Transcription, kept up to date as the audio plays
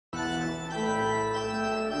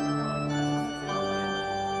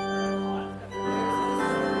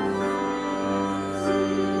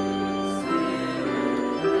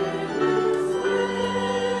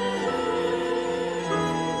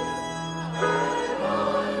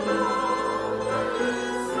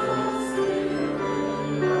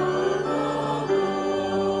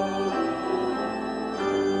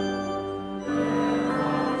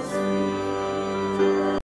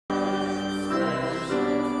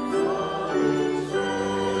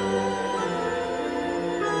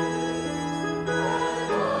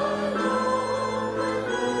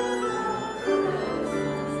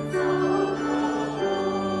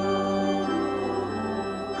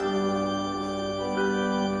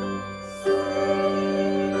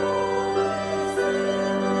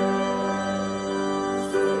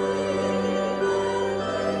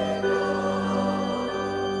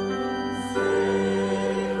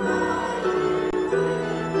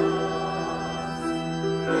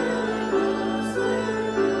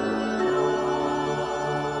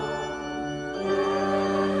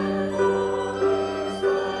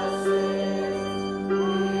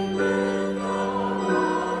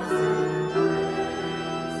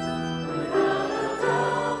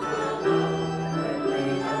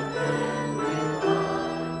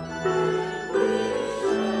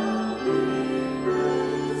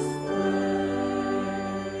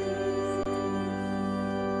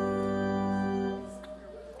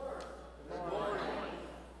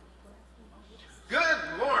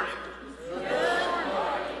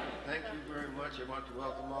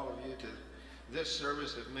this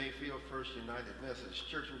service at Mayfield First United Methodist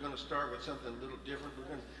Church. We're going to start with something a little different.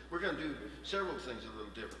 We're going to do several things a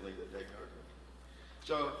little differently today, aren't we?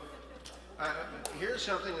 So here's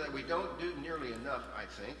something that we don't do nearly enough, I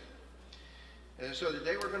think. And so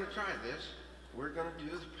today we're going to try this. We're going to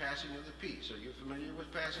do the passing of the peace. Are you familiar with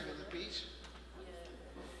passing of the peace?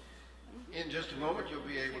 In just a moment, you'll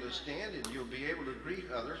be able to stand and you'll be able to greet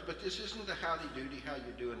others. But this isn't the howdy-doody, how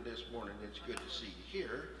you doing this morning. It's good to see you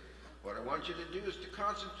here. What I want you to do is to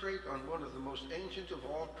concentrate on one of the most ancient of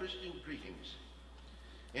all Christian greetings.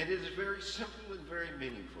 And it is very simple and very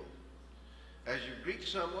meaningful. As you greet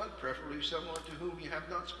someone, preferably someone to whom you have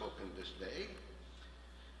not spoken this day,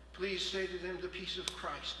 please say to them, the peace of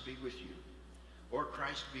Christ be with you, or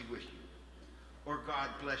Christ be with you, or God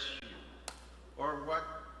bless you, or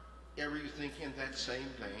whatever you think in that same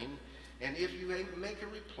vein. And if you make a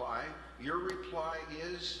reply, your reply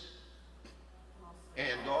is,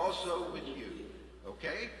 and also with you.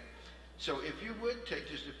 Okay? So if you would, take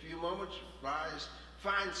just a few moments, rise,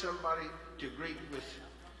 find somebody to greet with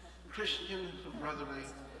Christian brotherly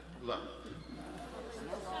love.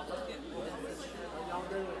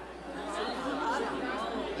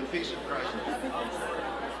 The peace of Christ.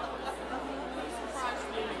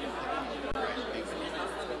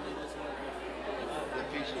 The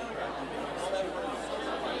peace of Christ.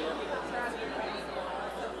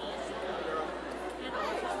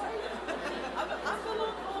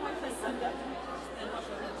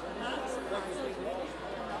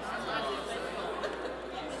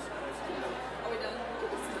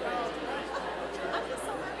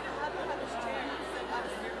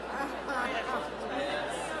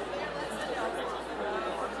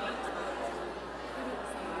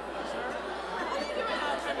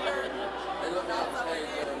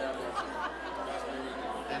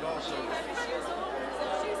 And also,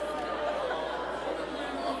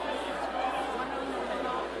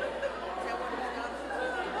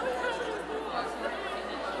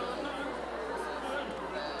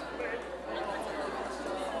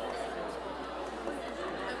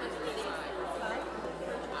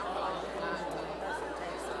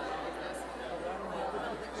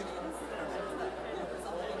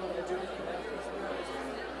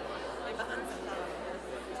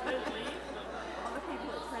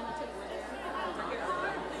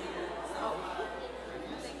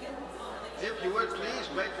 if you would please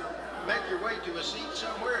make your way to a seat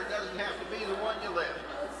somewhere. It doesn't have to be the one you left.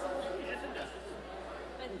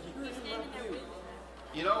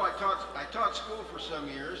 You know, I taught school for some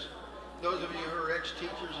years. Those of you who are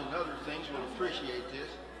ex-teachers and other things will appreciate this.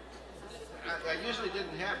 I usually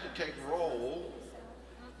didn't have to take roll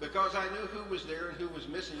because I knew who was there and who was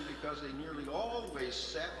missing, because they nearly always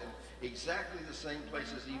sat in exactly the same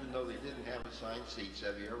places even though they didn't have assigned seats.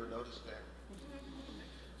 Have you ever noticed that?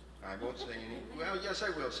 I won't say any. Well, yes, I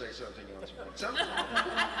will say something else.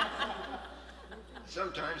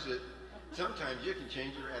 Sometimes you can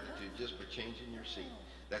change your attitude just by changing your seat.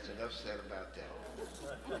 That's enough said about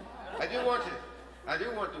that. I do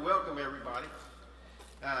want to welcome everybody.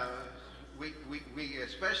 We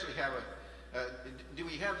especially have do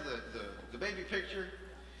we have the baby picture?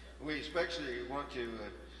 We especially want to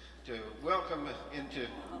welcome into,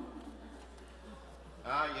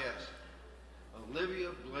 yes, Olivia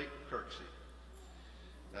Blake Kirksey.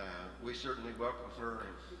 We certainly welcome her,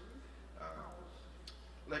 and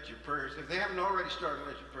let your prayers, if they haven't already started,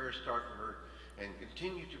 let your prayers start for her, and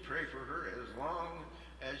continue to pray for her as long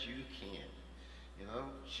as you can. You know,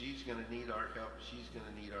 she's going to need our help. She's going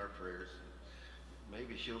to need our prayers.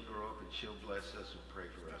 Maybe she'll grow up and she'll bless us and pray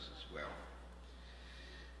for us as well.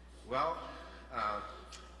 Well,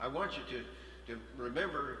 I want you to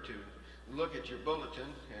remember to look at your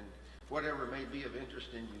bulletin and whatever may be of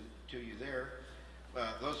interest to you there.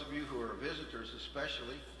 Those of you who are visitors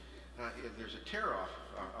especially, there's a tear-off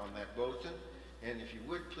on that bulletin, and if you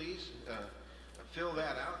would please fill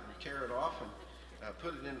that out and tear it off and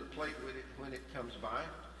put it in the plate when it comes by.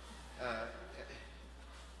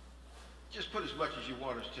 Just put as much as you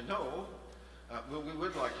want us to know. We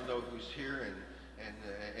would like to know who's here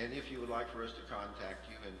and if you would like for us to contact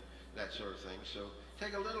you and that sort of thing. So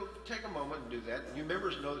take a moment and do that. New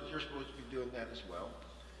members know that you're supposed to be doing that as well.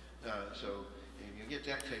 So if you get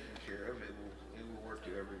that taken care of, it will work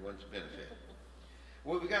to everyone's benefit.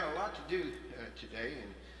 Well, we got a lot to do today,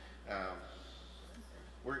 and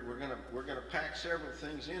we're gonna pack several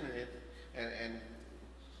things in it, and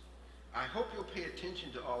I hope you'll pay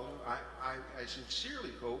attention to all of them. I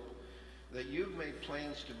sincerely hope that you've made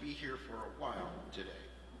plans to be here for a while today.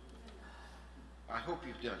 I hope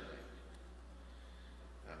you've done that.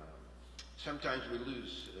 Sometimes we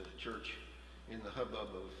lose church in the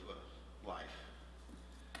hubbub life.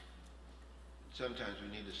 Sometimes we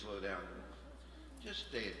need to slow down and just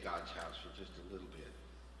stay at God's house for just a little bit.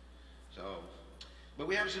 So, but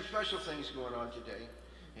we have some special things going on today,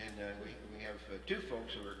 and we have two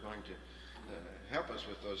folks who are going to help us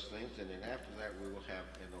with those things, and then after that we will have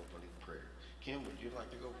an opening prayer. Kim, would you like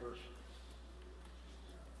to go first?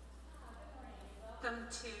 Welcome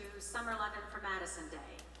to Summer Lovin' for Madison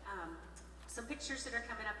Day. Some pictures that are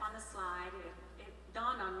coming up on the slide. It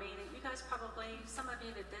dawned on me that you guys probably, some of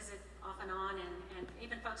you that visit off and on, and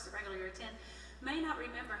even folks that regularly attend, may not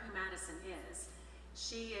remember who Madison is.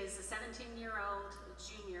 She is a 17-year-old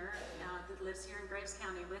junior that lives here in Graves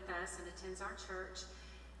County with us and attends our church.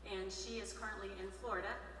 And she is currently in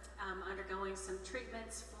Florida undergoing some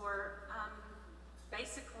treatments for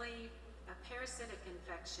basically a parasitic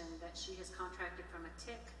infection that she has contracted from a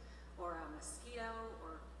tick or a mosquito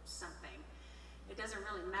or something. It doesn't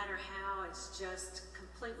really matter how, it's just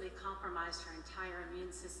completely compromised her entire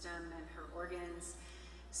immune system and her organs.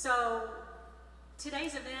 So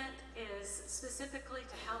today's event is specifically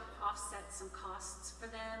to help offset some costs for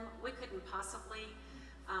them. We couldn't possibly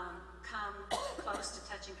come close to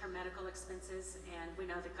touching her medical expenses, and we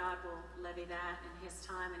know that God will levy that in His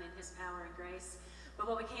time and in His power and grace. But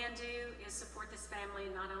what we can do is support this family,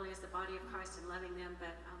 not only as the body of Christ and loving them,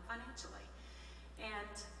 but financially.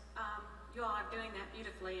 And you all are doing that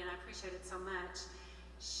beautifully, and I appreciate it so much.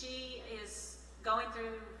 She is going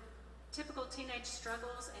through typical teenage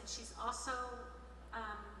struggles, and she's also,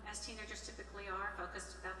 as teenagers typically are,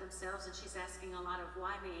 focused about themselves, and she's asking a lot of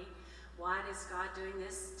why me? Why is God doing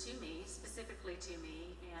this to me, specifically to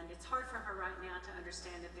me? And it's hard for her right now to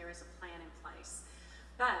understand that there is a plan in place.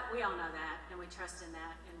 But we all know that, and we trust in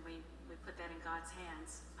that, and we put that in God's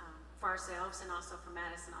hands for ourselves and also for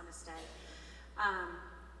Madison on this day.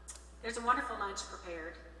 There's a wonderful lunch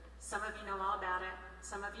prepared. Some of you know all about it.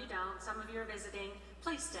 Some of you don't. Some of you are visiting.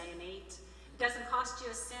 Please stay and eat. It doesn't cost you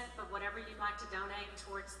a cent, but whatever you'd like to donate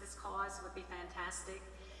towards this cause would be fantastic.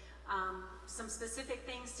 Some specific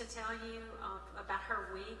things to tell you about her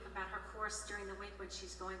week, about her course during the week when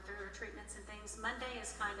she's going through her treatments and things. Monday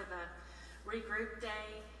is kind of a regroup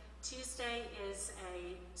day. Tuesday is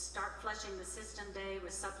a start flushing the system day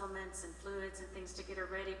with supplements and fluids and things to get her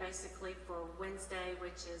ready basically for Wednesday,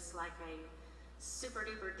 which is like a super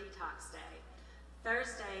duper detox day.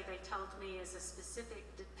 Thursday, they told me, is a specific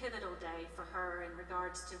pivotal day for her in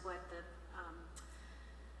regards to what the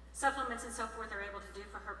supplements and so forth are able to do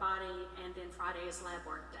for her body, and then Friday is lab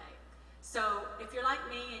work day. So if you're like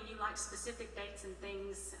me and you like specific dates and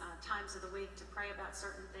things, times of the week to pray about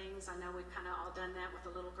certain things, I know we've kind of all done that with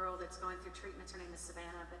a little girl that's going through treatments. Her name is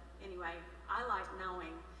Savannah, but anyway, I like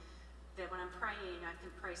knowing that when I'm praying, I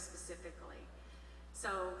can pray specifically.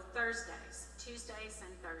 So Thursdays, Tuesdays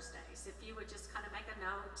and Thursdays, if you would just kind of make a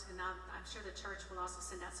note, and I'm sure the church will also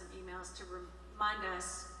send out some emails to remind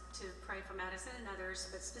us to pray for Madison and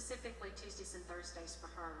others, but specifically Tuesdays and Thursdays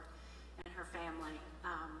for her and her family.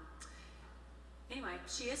 Anyway,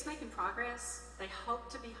 she is making progress. They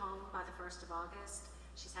hope to be home by the 1st of August.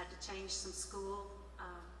 She's had to change some school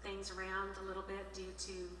things around a little bit due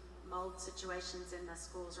to mold situations in the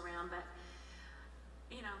schools around, but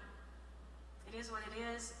you know, it is what it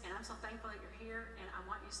is, and I'm so thankful that you're here, and I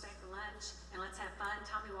want you to stay for lunch, and let's have fun.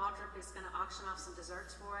 Tommy Waldrop is going to auction off some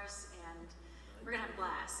desserts for us, and we're going to have a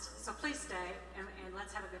blast. So please stay, and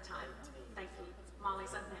let's have a good time. Thank you.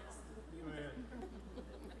 Molly's up next.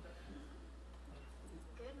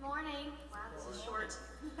 Good morning. Wow, this is short.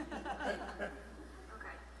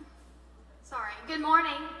 Okay. Sorry. Good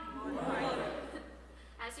morning. Good morning.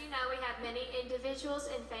 As you know, we have many individuals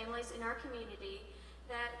and families in our community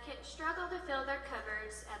that can struggle to fill their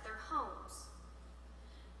cupboards at their homes.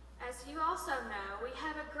 As you also know, we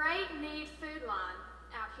have a great need food line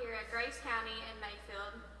out here at Graves County and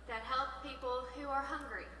Mayfield that help people who are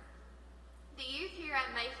hungry. The youth here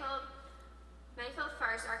at Mayfield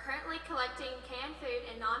First are currently collecting canned food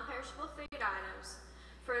and non-perishable food items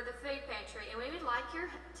for the food pantry, and we would like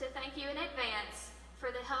to thank you in advance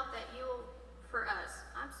for the help that you will for us.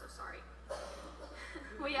 I'm so sorry.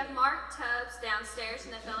 We have marked tubs downstairs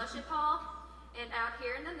in the fellowship hall and out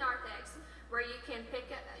here in the narthex where you can put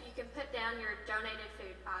down your donated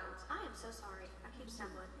food items. I am so sorry. I keep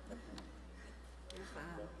stumbling. You're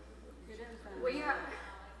fine. You're doing fine.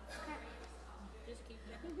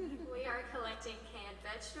 We are collecting canned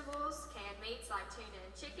vegetables, canned meats like tuna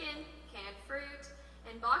and chicken, canned fruit,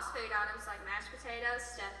 and boxed food items like mashed potatoes,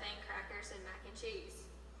 stuffing, crackers, and mac and cheese.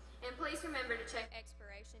 And please remember to check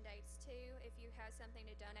expiration dates too if you have something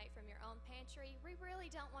to donate from your own pantry. We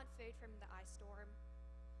really don't want food from the ice storm.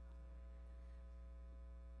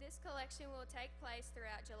 This collection will take place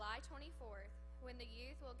throughout July 24th, when the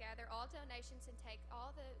youth will gather all donations and take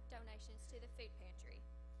all the donations to the food pantry.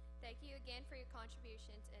 Thank you again for your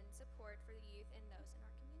contributions and support for the youth and those in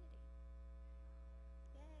our community.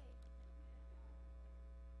 Yay!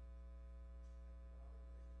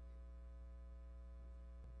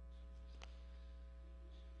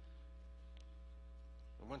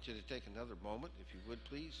 I want you to take another moment, if you would,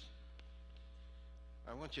 please.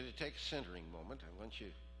 I want you to take a centering moment. I want you,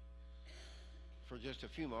 for just a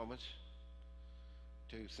few moments,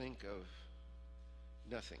 to think of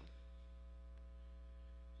nothing.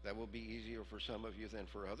 That will be easier for some of you than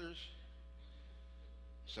for others.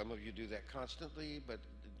 Some of you do that constantly, but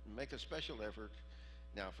make a special effort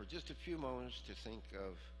now for just a few moments to think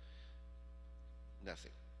of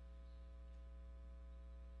nothing.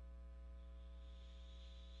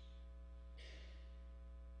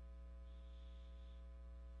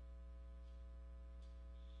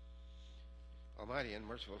 Almighty and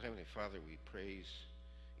merciful Heavenly Father, we praise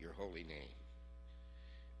your holy name.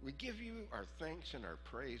 We give you our thanks and our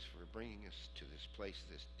praise for bringing us to this place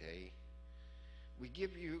this day. We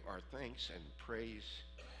give you our thanks and praise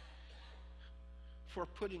for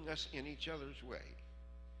putting us in each other's way.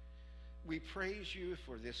 We praise you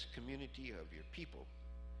for this community of your people,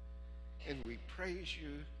 and we praise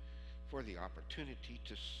you for the opportunity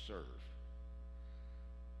to serve.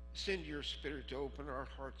 Send your Spirit to open our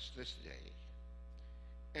hearts this day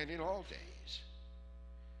and in all days,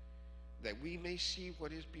 that we may see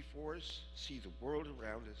what is before us, see the world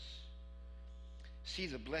around us, see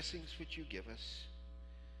the blessings which you give us,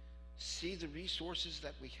 see the resources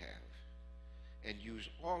that we have, and use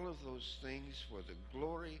all of those things for the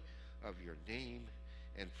glory of your name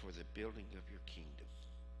and for the building of your kingdom.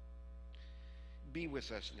 Be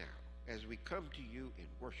with us now as we come to you in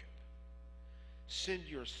worship. Send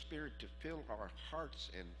your Spirit to fill our hearts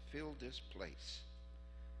and fill this place.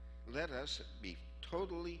 Let us be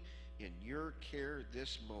totally in your care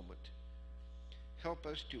this moment. Help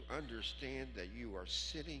us to understand that you are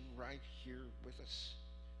sitting right here with us,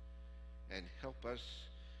 and help us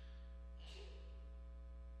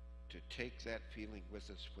to take that feeling with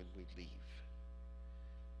us when we leave,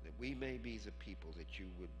 that we may be the people that you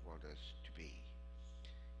would want us to be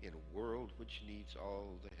in a world which needs all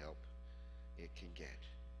the help it can get.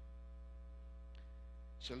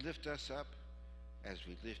 So lift us up as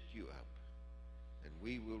we lift you up, and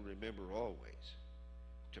we will remember always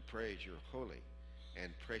to praise your holy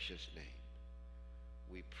and precious name.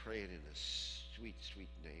 We pray it in the sweet, sweet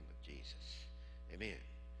name of Jesus. Amen.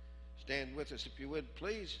 Stand with us if you would,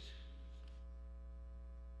 please.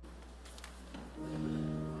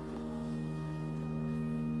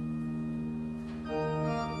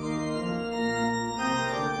 Oh,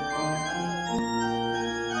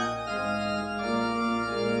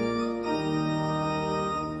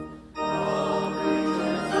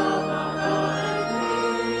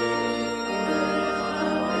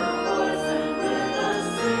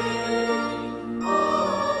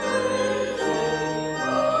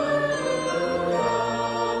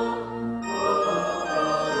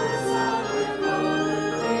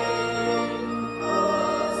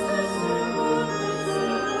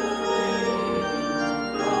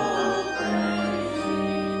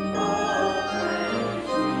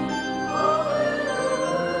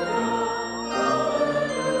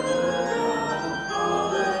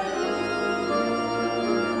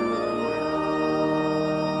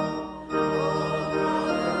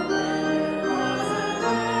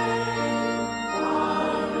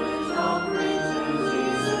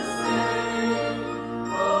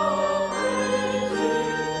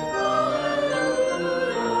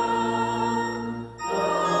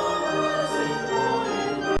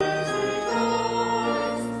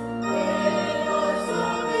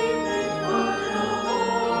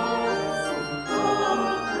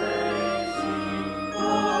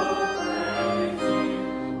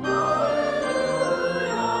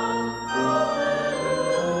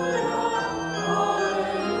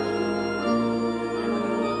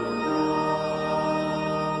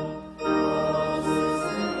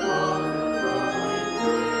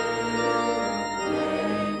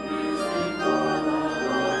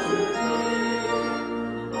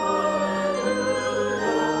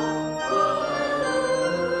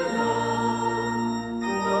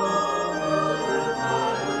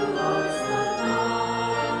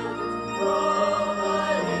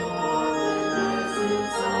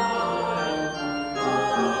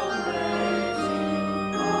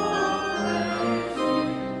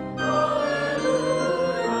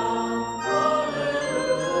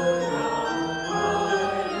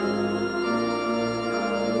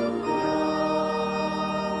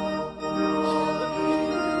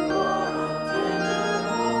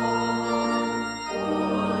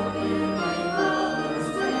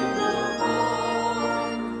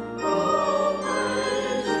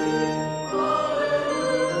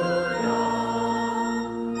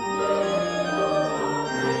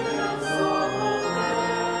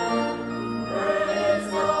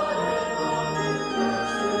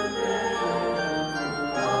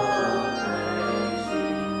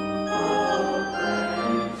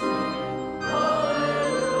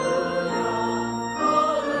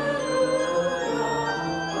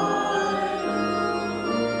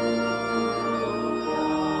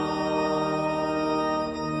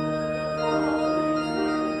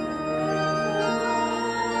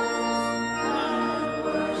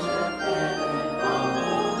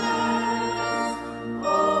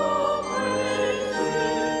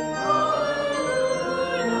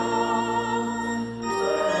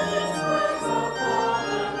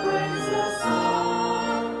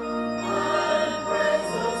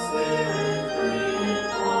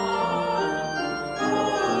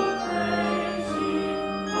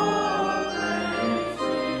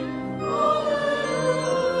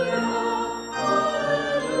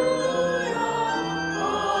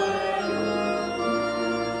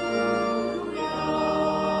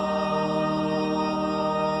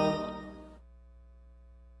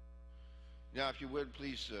 Now, if you would,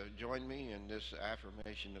 please join me in this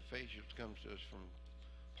affirmation of faith, which comes to us from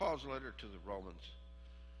Paul's letter to the Romans.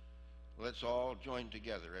 Let's all join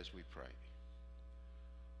together as we pray.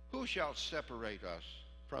 Who shall separate us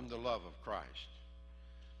from the love of Christ?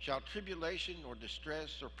 Shall tribulation or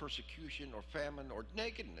distress or persecution or famine or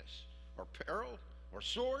nakedness or peril or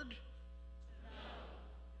sword?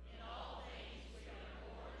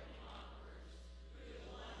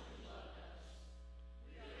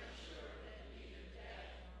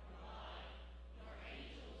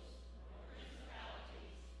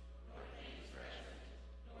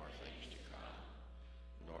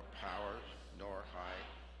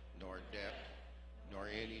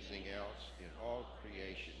 Anything else in all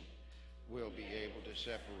creation will be able to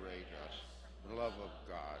separate us from the love of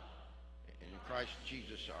God in Christ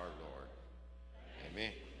Jesus our Lord.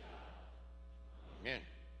 Amen. Amen.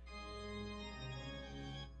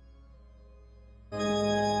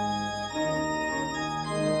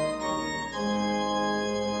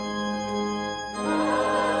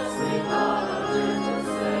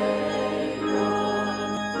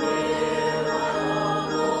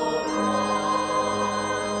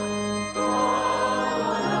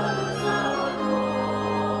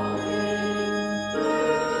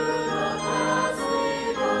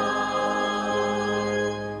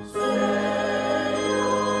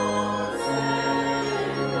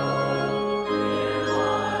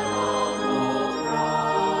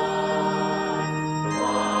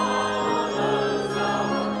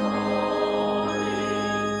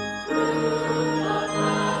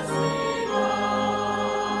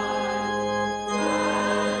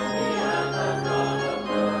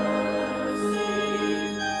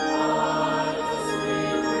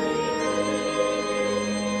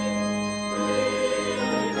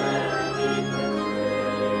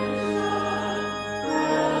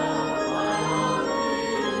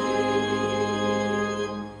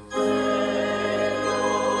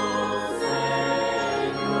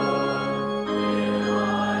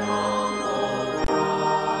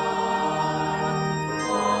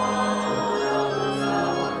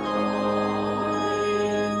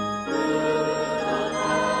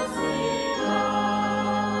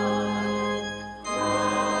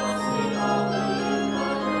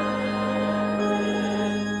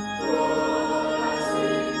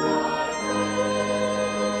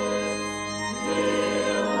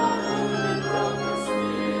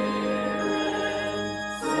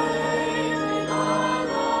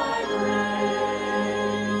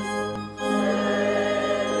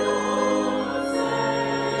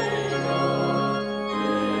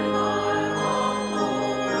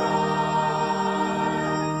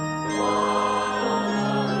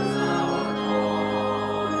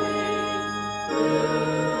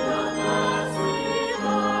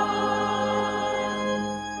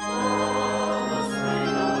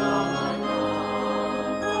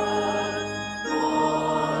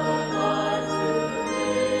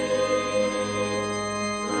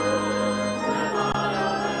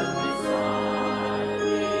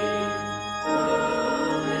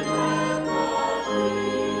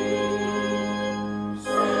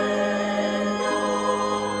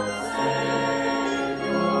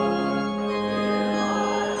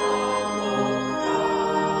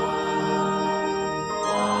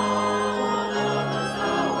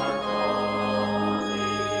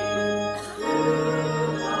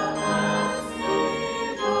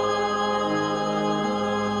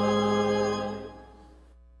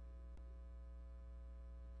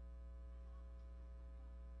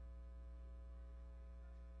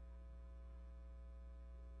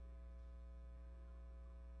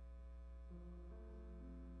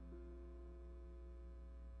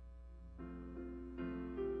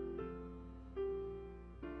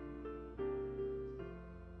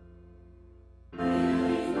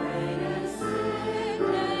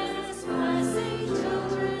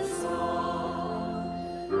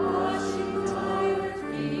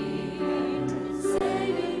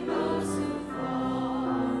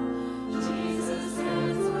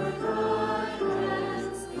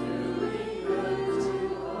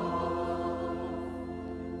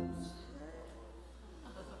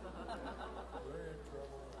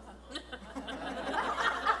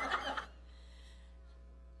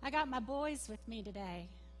 I got my boys with me today,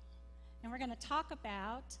 and we're going to talk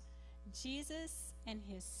about Jesus and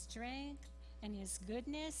his strength and his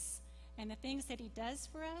goodness and the things that he does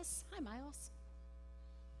for us. Hi, Miles.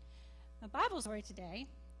 The Bible story today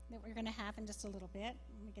that we're going to have in just a little bit,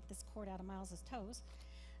 let me get this cord out of Miles's toes,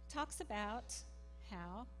 talks about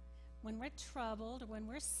how when we're troubled or when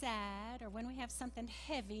we're sad or when we have something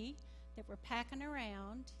heavy that we're packing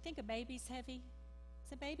around. Think a baby's heavy?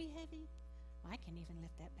 Is a baby heavy? I can't even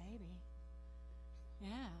lift that baby.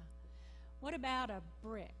 Yeah. What about a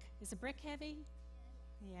brick? Is a brick heavy?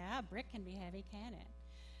 Yeah, a brick can be heavy, can it?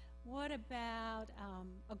 What about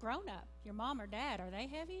a grown-up? Your mom or dad, are they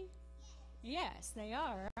heavy? Yes, they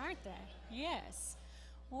are, aren't they? Yes.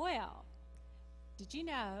 Well, did you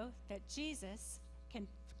know that Jesus can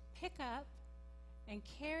pick up and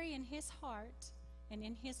carry in his heart and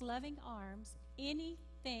in his loving arms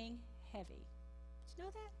anything heavy? Did you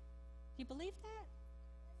know that? You believe that?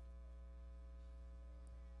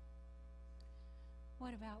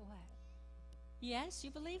 What about what? Yes,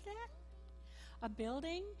 you believe that? A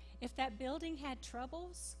building? If that building had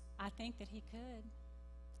troubles, I think that he could.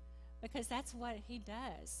 Because that's what he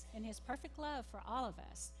does. And his perfect love for all of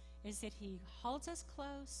us is that he holds us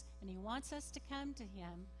close and he wants us to come to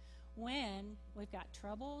him when we've got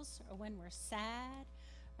troubles or when we're sad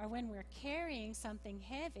or when we're carrying something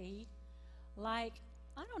heavy, like,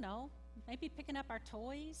 I don't know, maybe picking up our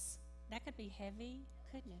toys. That could be heavy,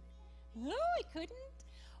 couldn't it? No, it couldn't.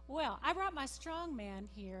 Well, I brought my strong man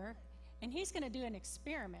here, and he's going to do an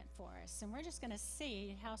experiment for us, and we're just going to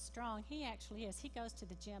see how strong he actually is. He goes to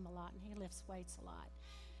the gym a lot, and he lifts weights a lot.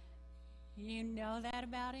 You know that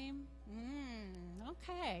about him?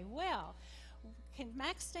 Okay, well, can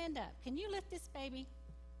Max stand up? Can you lift this baby?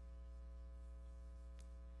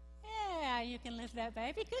 Yeah, you can lift that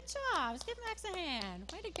baby. Good job. Let's give Max a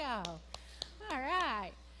hand. Way to go. All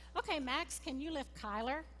right. Okay, Max, can you lift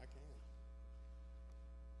Kyler?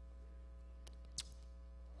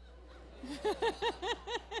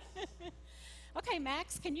 Okay,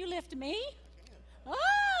 Max, can you lift me?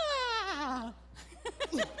 Ah!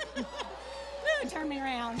 Turn me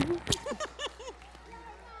around. Okay.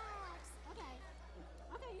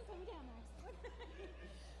 Okay, you come down, Max.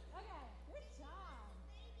 Okay, good job.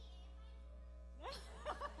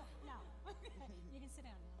 No. Okay. You can sit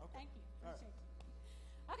down now. Okay. Thank you. All right. Appreciate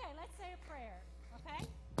you. Okay, let's say a prayer. Okay?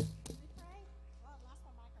 Can we pray? Well, I lost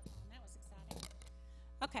my microphone. That was exciting.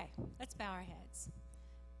 Okay, let's bow our heads.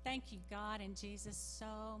 Thank you, God and Jesus,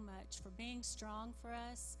 so much for being strong for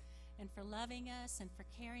us and for loving us and for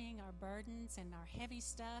carrying our burdens and our heavy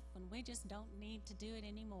stuff when we just don't need to do it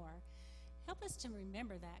anymore. Help us to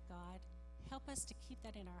remember that, God. Help us to keep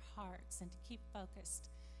that in our hearts and to keep focused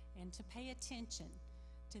and to pay attention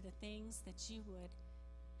to the things that you would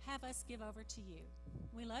have us give over to you.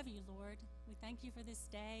 We love you, Lord. We thank you for this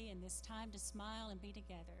day and this time to smile and be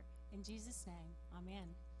together. In Jesus' name, amen.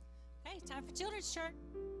 Hey, time for children's church.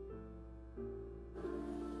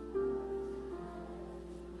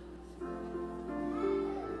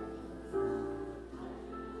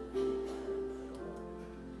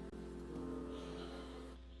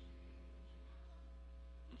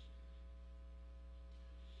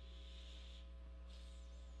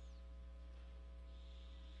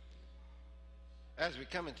 As we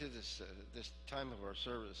come into this time of our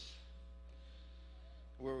service,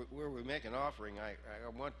 where we make an offering, I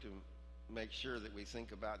want to make sure that we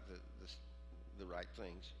think about the right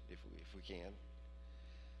things, if we can.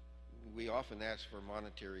 We often ask for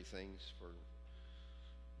monetary things, for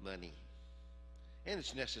money, and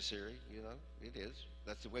it's necessary. You know, it is.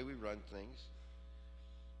 That's the way we run things.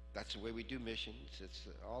 That's the way we do missions. It's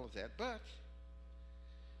all of that. But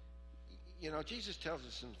you know, Jesus tells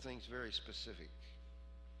us some things very specific.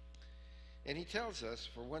 And he tells us,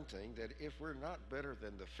 for one thing, that if we're not better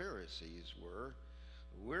than the Pharisees were,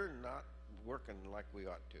 we're not working like we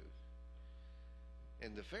ought to.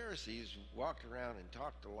 And the Pharisees walked around and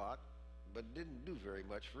talked a lot, but didn't do very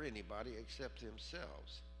much for anybody except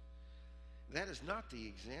themselves. That is not the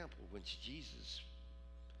example which Jesus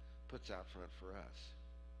puts out front for us.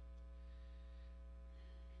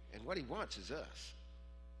 And what he wants is us.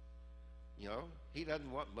 You know, he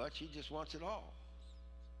doesn't want much, he just wants it all.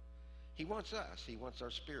 He wants us. He wants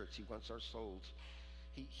our spirits. He wants our souls.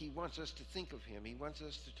 He wants us to think of him. He wants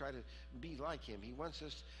us to try to be like him. He wants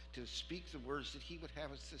us to speak the words that he would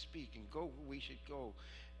have us to speak and go where we should go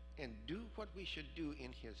and do what we should do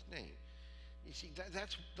in his name. You see,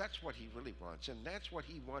 that's what he really wants, and that's what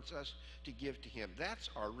he wants us to give to him. That's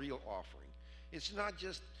our real offering. It's not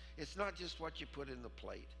just what you put in the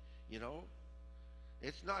plate, you know.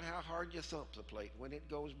 It's not how hard you thump the plate when it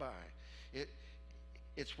goes by.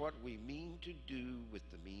 It's what we mean to do with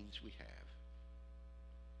the means we have.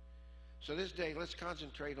 So this day, let's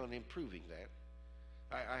concentrate on improving that.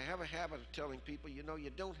 I have a habit of telling people, you know, you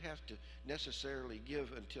don't have to necessarily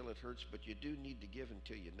give until it hurts, but you do need to give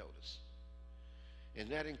until you notice. And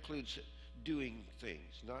that includes doing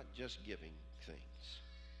things, not just giving things.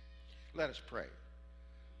 Let us pray.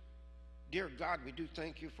 Dear God, we do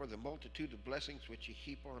thank you for the multitude of blessings which you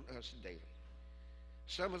heap on us daily.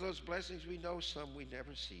 Some of those blessings we know, some we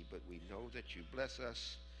never see, but we know that you bless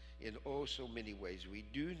us in oh so many ways. We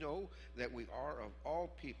do know that we are of all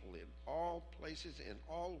people, in all places, in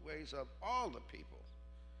all ways, of all the people,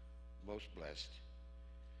 most blessed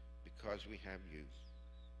because we have you.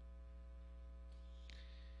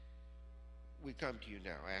 We come to you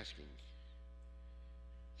now asking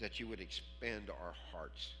that you would expand our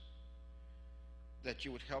hearts, that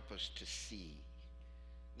you would help us to see,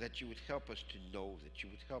 that you would help us to know, that you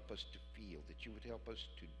would help us to feel, that you would help us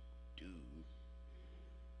to do,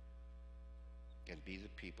 and be the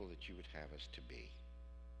people that you would have us to be.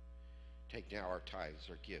 Take now our tithes,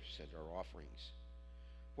 our gifts, and our offerings,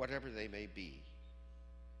 whatever they may be.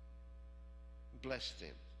 Bless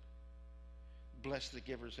them. Bless the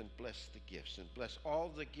givers and bless the gifts, and bless all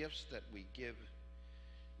the gifts that we give,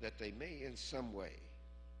 that they may in some way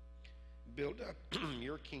build up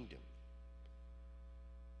your kingdom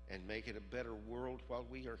and make it a better world while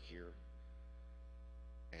we are here,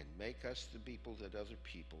 and make us the people that other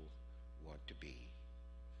people want to be.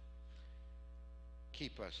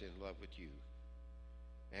 Keep us in love with you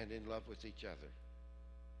and in love with each other.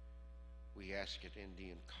 We ask it in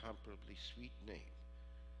the incomparably sweet name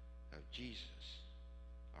of Jesus,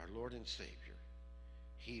 our Lord and Savior,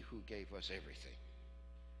 he who gave us everything.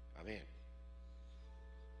 Amen.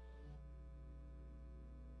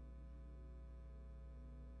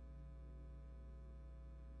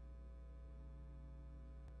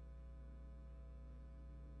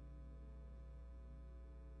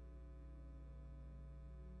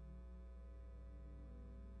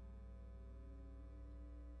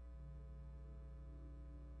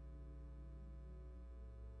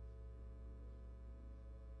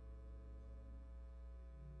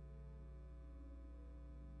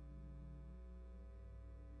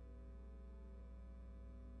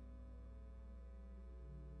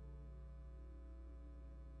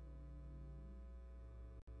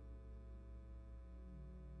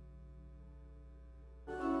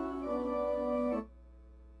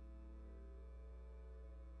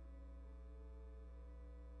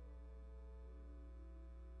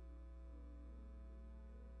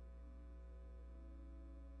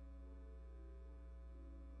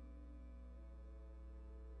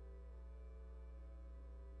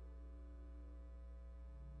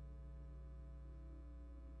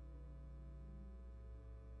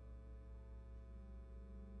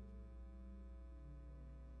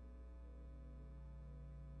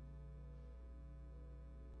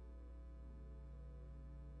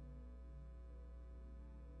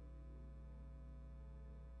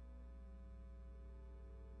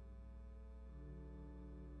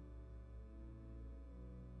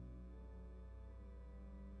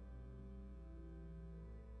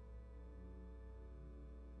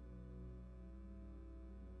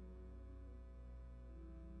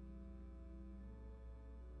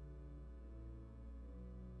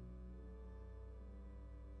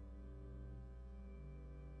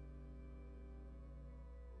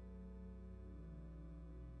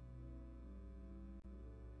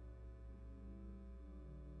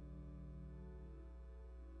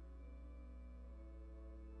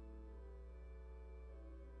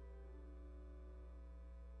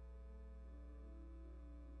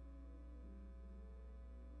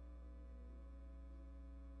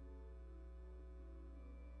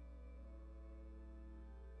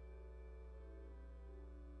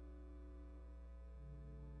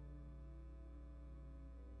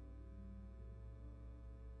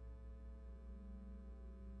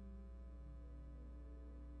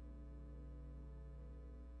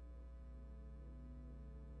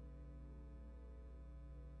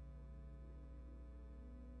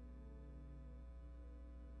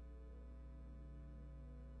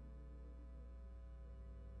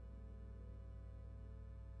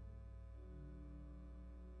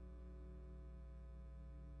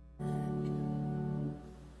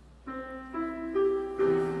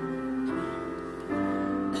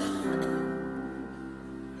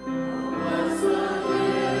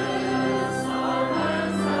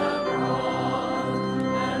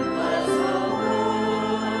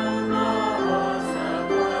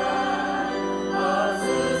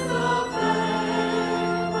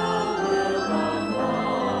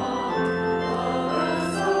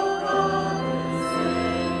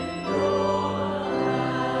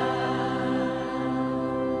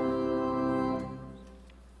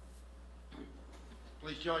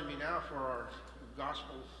 Join me now for our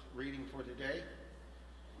gospel reading for today.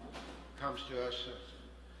 It comes to us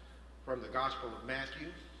from the Gospel of Matthew.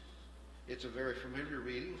 It's a very familiar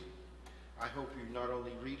reading. I hope you not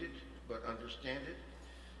only read it, but understand it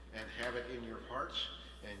and have it in your hearts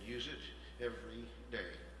and use it every day.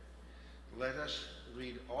 Let us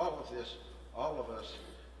read all of this, all of us,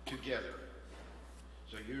 together.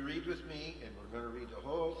 So you read with me, and we're going to read the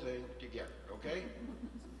whole thing together, okay?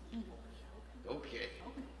 Okay.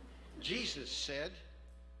 Jesus said,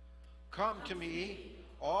 "Come to me,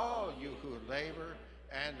 all you who labor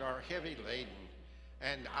and are heavy laden,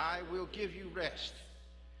 and I will give you rest.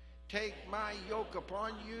 Take my yoke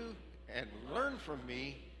upon you and learn from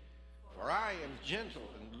me, for I am gentle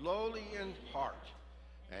and lowly in heart,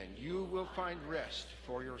 and you will find rest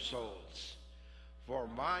for your souls. For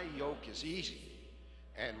my yoke is easy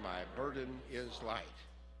and my burden is light."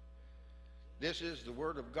 This is the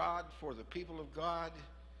word of God for the people of God.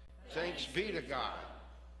 Thanks be to God.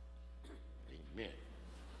 Amen.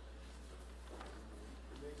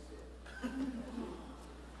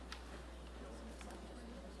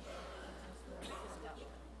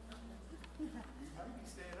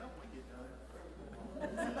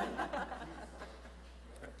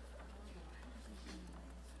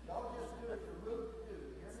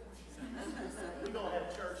 We're going to have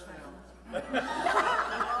church now. We're going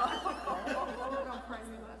to pray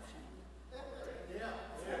you up.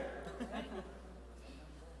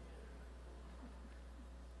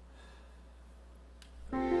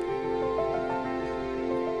 Yeah.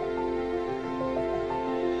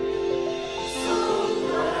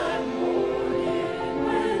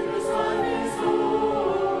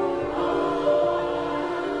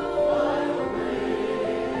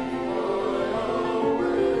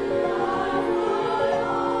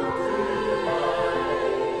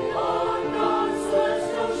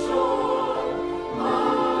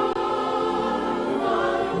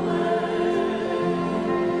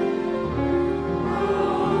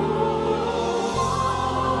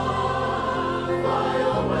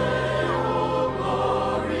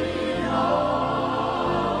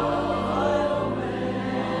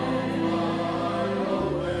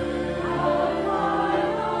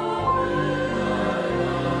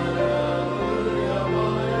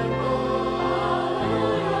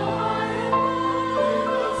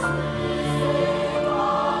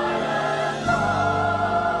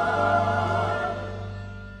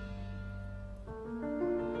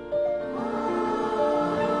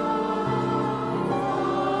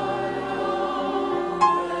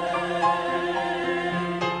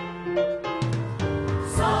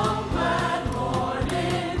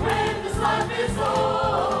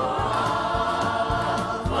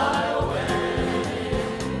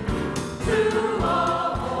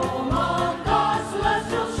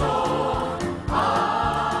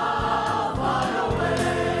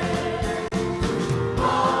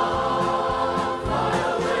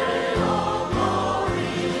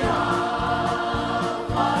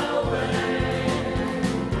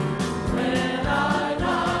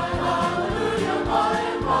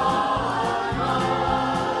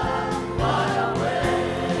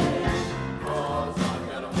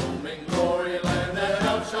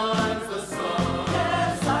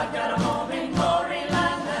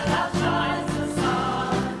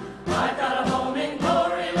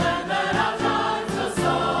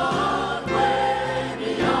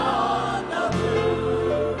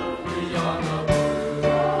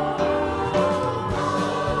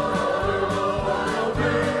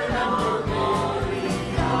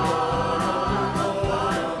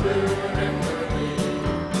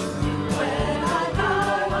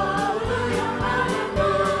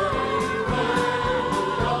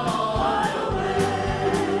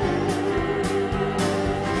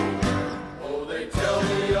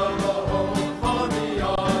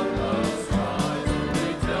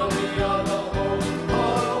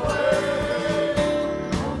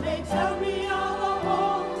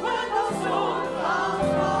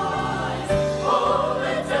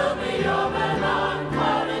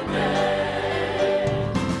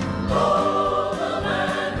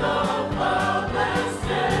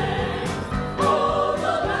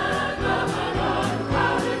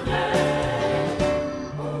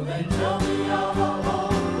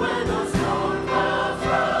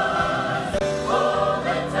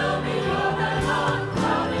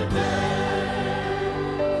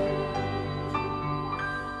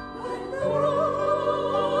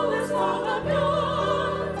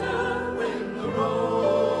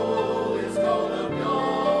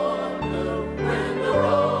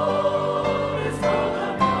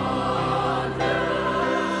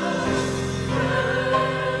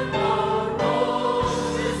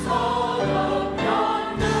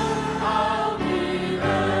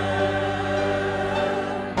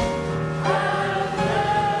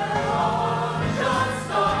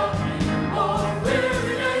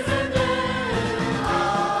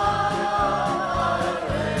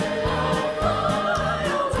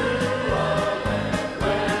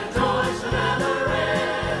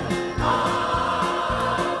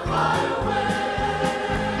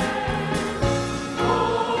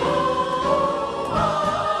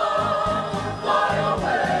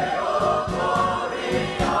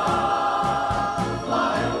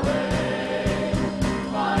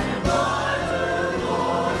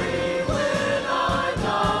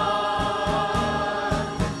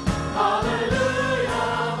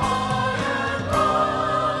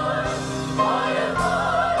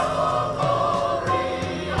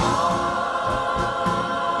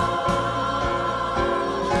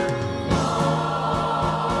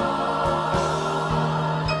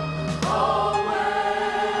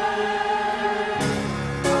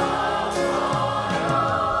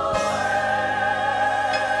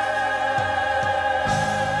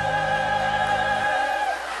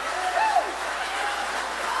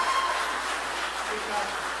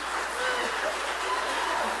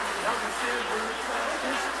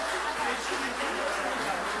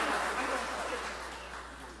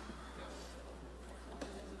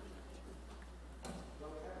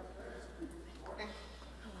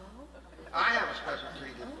 I have a special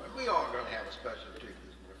treat this morning. We all going to have a special treat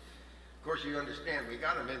this morning. Of course, you understand, we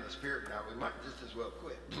got them in the spirit now. We might just as well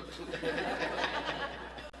quit.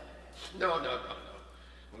 No.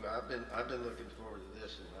 Well, I've been looking forward to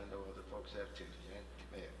this, and I know other folks have too.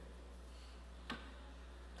 Man.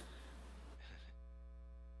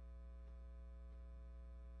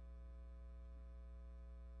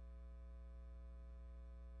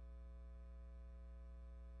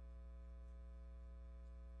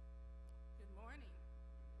 Good morning.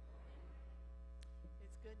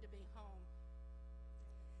 It's good to be home.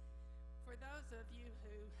 For those of you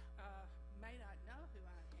who may not know who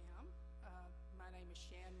I am, my name is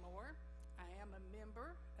Shan Moore. I am a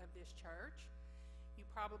member of this church. You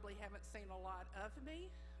probably haven't seen a lot of me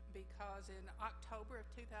because in October of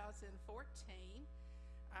 2014,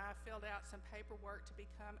 I filled out some paperwork to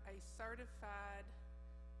become a certified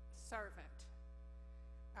servant.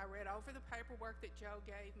 I read over the paperwork that Joe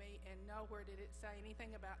gave me, and nowhere did it say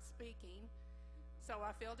anything about speaking. So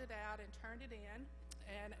I filled it out and turned it in,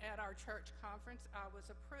 and at our church conference, I was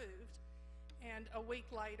approved. And a week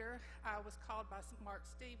later, I was called by Mark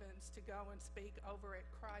Stevens to go and speak over at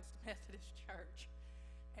Christ Methodist Church.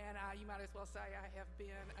 And you might as well say I have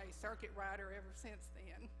been a circuit rider ever since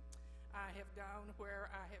then. I have gone where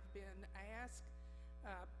I have been asked.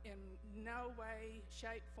 In no way,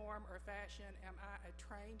 shape, form, or fashion am I a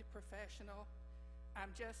trained professional.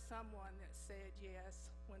 I'm just someone that said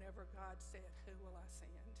yes whenever God said, "Who will I send?"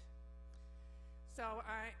 So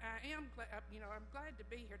I am glad, I'm glad to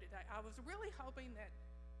be here today. I was really hoping that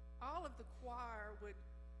all of the choir would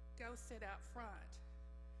go sit out front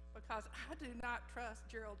because I do not trust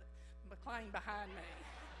Gerald McLean behind me.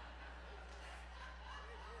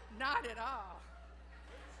 Not at all.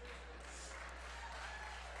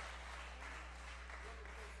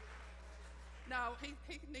 No, he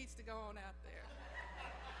needs to go on out there.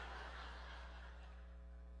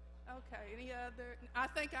 Okay, any other? I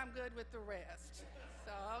think I'm good with the rest.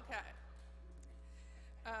 So, okay.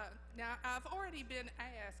 Now, I've already been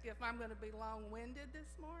asked if I'm going to be long-winded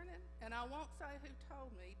this morning, and I won't say who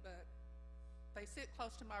told me, but they sit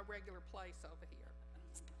close to my regular place over here.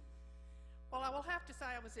 Well, I will have to say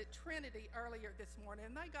I was at Trinity earlier this morning,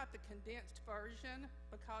 and they got the condensed version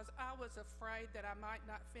because I was afraid that I might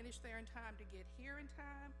not finish there in time to get here in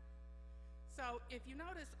time. So if you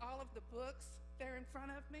notice all of the books there in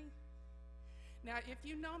front of me, now if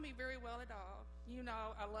you know me very well at all, you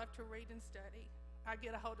know I love to read and study. I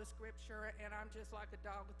get a hold of scripture and I'm just like a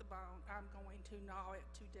dog with a bone. I'm going to gnaw it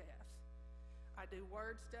to death. I do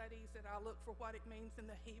word studies and I look for what it means in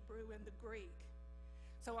the Hebrew and the Greek.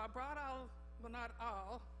 So I brought well not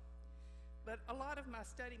all, but a lot of my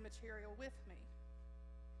study material with me.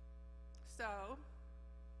 So,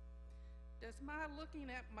 does my looking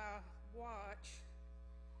at my watch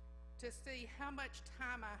to see how much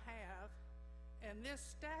time I have and this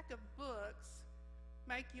stack of books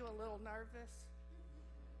make you a little nervous?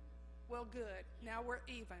 Well, good. Now we're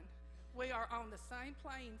even. We are on the same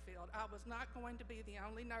playing field. I was not going to be the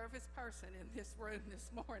only nervous person in this room this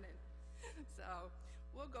morning. So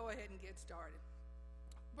we'll go ahead and get started.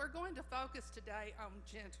 We're going to focus today on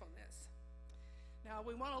gentleness. Now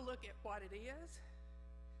we want to look at what it is,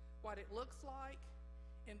 what it looks like,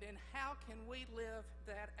 and then how can we live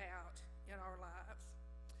that out in our lives.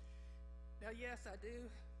 Now, yes, I do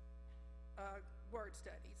word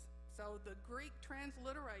studies. So the Greek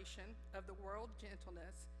transliteration of the word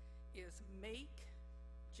gentleness is meek,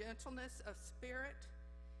 gentleness of spirit.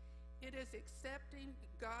 It is accepting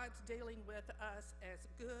God's dealing with us as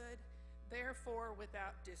good, therefore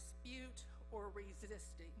without dispute or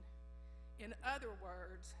resisting. In other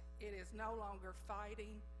words, it is no longer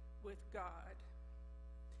fighting with God.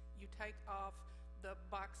 You take off the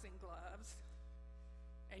boxing gloves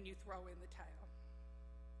and you throw in the towel.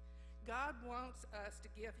 God wants us to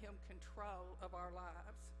give him control of our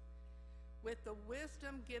lives. With the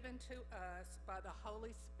wisdom given to us by the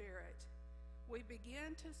Holy Spirit, we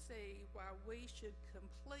begin to see why we should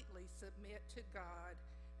completely submit to God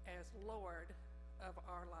as Lord of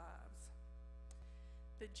our lives.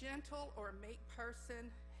 The gentle or meek person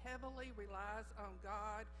heavily relies on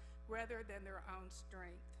God rather than their own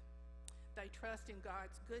strength. They trust in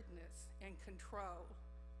God's goodness and control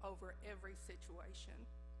over every situation.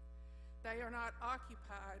 They are not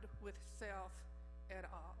occupied with self at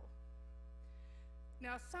all.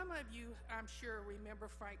 Now, some of you, I'm sure, remember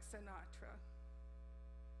Frank Sinatra.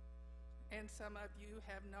 and some of you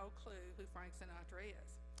have no clue who Frank Sinatra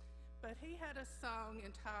is. But he had a song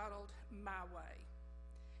entitled My Way,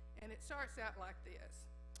 and it starts out like this.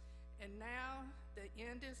 And now the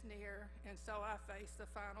end is near, and so I face the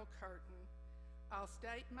final curtain. I'll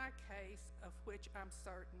state my case, of which I'm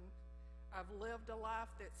certain. I've lived a life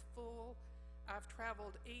that's full. I've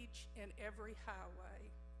traveled each and every highway.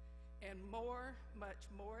 And more, much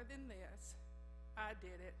more than this, I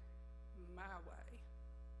did it my way.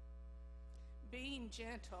 Being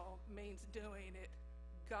gentle means doing it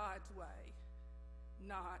God's way,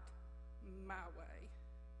 not my way.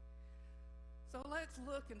 So let's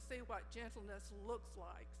look and see what gentleness looks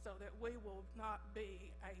like so that we will not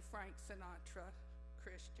be a Frank Sinatra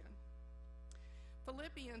Christian.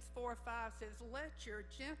 Philippians 4:5 says, let your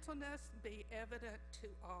gentleness be evident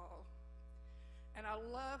to all. And I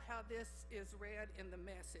love how this is read in the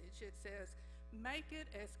Message. It says, make it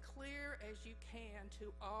as clear as you can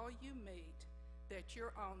to all you meet that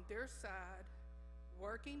you're on their side,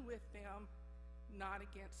 working with them, not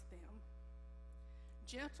against them.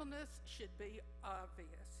 Gentleness should be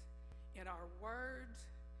obvious in our words,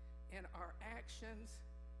 in our actions,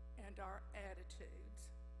 and our attitudes.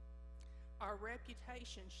 Our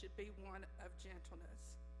reputation should be one of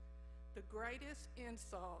gentleness. The greatest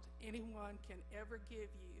insult anyone can ever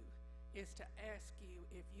give you is to ask you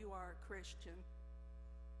if you are a Christian.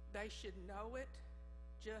 They should know it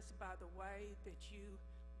just by the way that you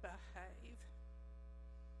behave.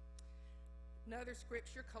 Another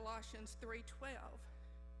scripture, Colossians 3:12.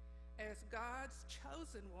 As God's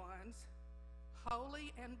chosen ones,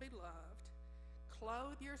 holy and beloved,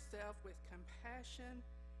 clothe yourself with compassion,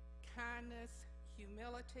 kindness,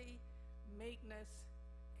 humility, meekness,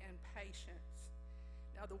 and patience.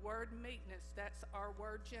 Now the word meekness, that's our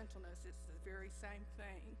word gentleness. It's the very same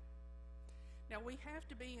thing. Now we have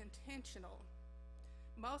to be intentional.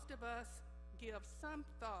 Most of us give some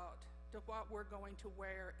thought to what we're going to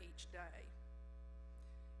wear each day.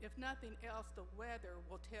 If nothing else, the weather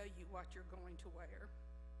will tell you what you're going to wear.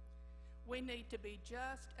 We need to be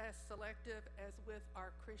just as selective as with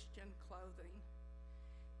our Christian clothing.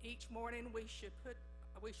 Each morning we should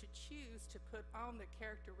choose to put on the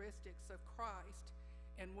characteristics of Christ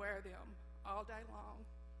and wear them all day long.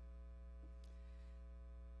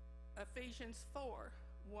 Ephesians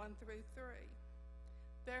 4:1-3.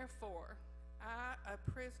 Therefore, I, a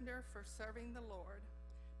prisoner for serving the Lord,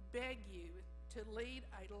 beg you to lead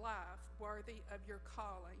a life worthy of your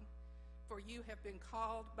calling, for you have been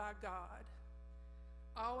called by God.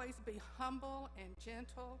 Always be humble and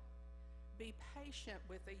gentle. Be patient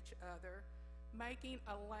with each other, making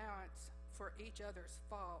allowance for each other's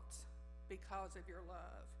faults because of your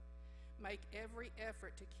love. Make every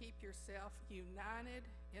effort to keep yourself united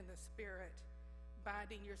in the Spirit,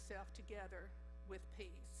 binding yourself together with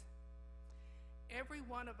peace. Every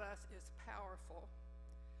one of us is powerful.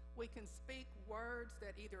 We can speak words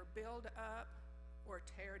that either build up or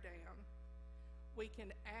tear down. We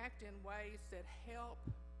can act in ways that help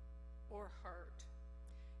or hurt.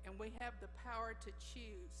 And we have the power to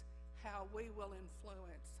choose how we will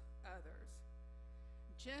influence others.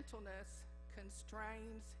 Gentleness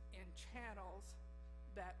constrains and channels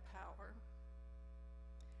that power.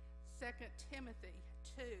 2 Timothy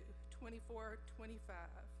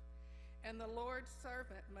 2:24-25. And the Lord's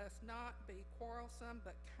servant must not be quarrelsome,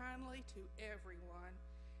 but kindly to everyone,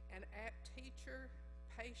 an apt teacher,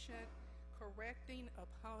 patient, correcting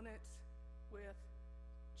opponents with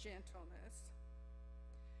gentleness.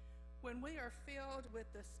 When we are filled with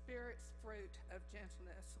the Spirit's fruit of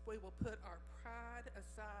gentleness, we will put our pride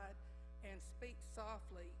aside and speak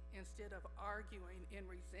softly instead of arguing in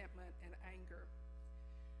resentment and anger.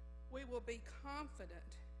 We will be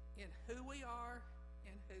confident in who we are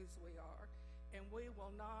and whose we are, and we will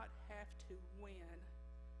not have to win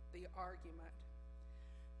the argument.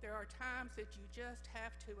 There are times that you just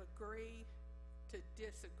have to agree to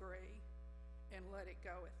disagree and let it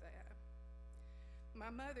go at that. My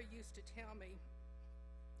mother used to tell me,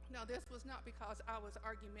 now this was not because I was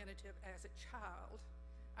argumentative as a child.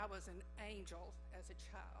 I was an angel as a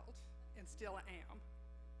child and still am.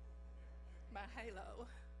 My halo.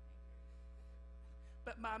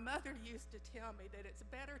 But my mother used to tell me that it's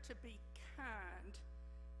better to be kind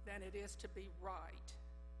than it is to be right.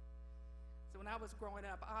 So when I was growing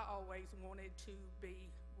up, I always wanted to be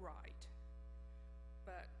right.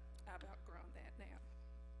 But I've outgrown that now.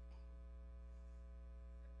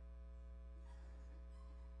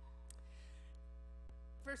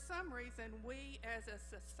 For some reason, we as a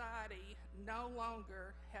society no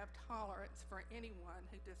longer have tolerance for anyone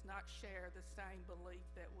who does not share the same belief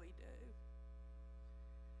that we do.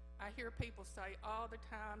 I hear people say all the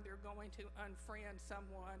time they're going to unfriend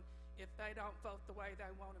someone if they don't vote the way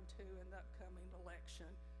they want them to in the upcoming election,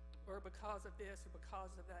 or because of this or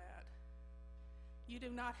because of that. You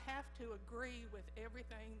do not have to agree with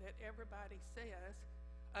everything that everybody says,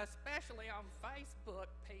 especially on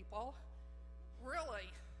Facebook, people.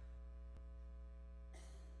 Really.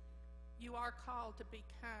 You are called to be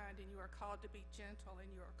kind, and you are called to be gentle, and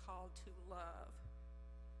you are called to love,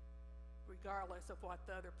 regardless of what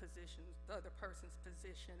the other person's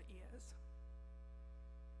position is.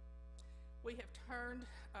 We have turned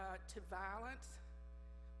to violence.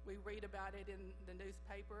 We read about it in the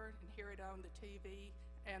newspaper and hear it on the TV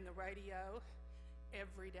and the radio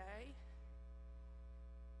every day.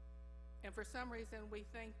 And for some reason, we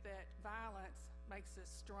think that violence makes us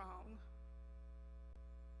strong.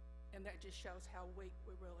 And that just shows how weak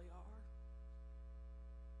we really are.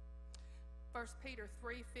 1 Peter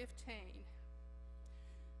 3:15.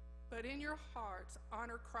 But in your hearts,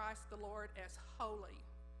 honor Christ the Lord as holy,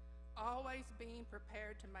 always being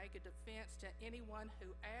prepared to make a defense to anyone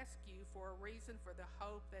who asks you for a reason for the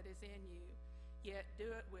hope that is in you, yet do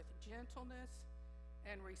it with gentleness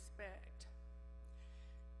and respect.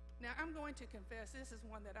 Now, I'm going to confess this is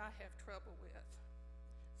one that I have trouble with.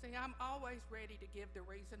 See, I'm always ready to give the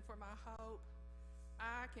reason for my hope.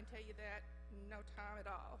 I can tell you that in no time at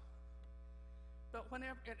all. But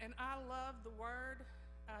whenever, and I love the Word.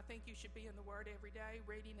 I think you should be in the Word every day,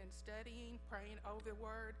 reading and studying, praying over the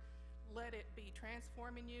Word. Let it be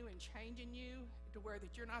transforming you and changing you to where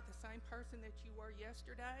that you're not the same person that you were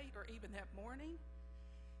yesterday or even that morning.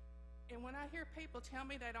 And when I hear people tell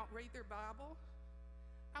me they don't read their Bible,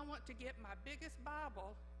 I want to get my biggest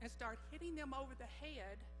Bible and start hitting them over the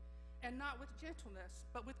head, and not with gentleness,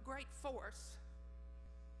 but with great force.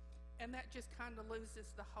 And that just kind of loses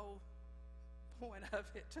the whole point of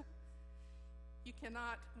it. You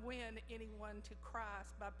cannot win anyone to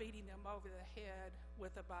Christ by beating them over the head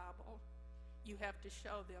with a Bible. You have to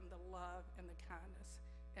show them the love and the kindness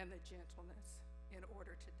and the gentleness in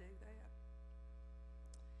order to do that.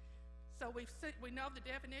 So we know the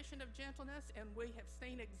definition of gentleness, and we have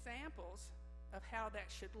seen examples of how that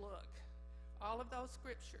should look. All of those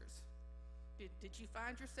scriptures. Did you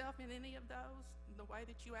find yourself in any of those, in the way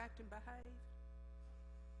that you act and behave?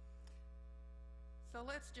 So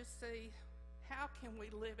let's just see, how can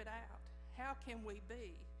we live it out? How can we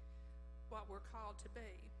be what we're called to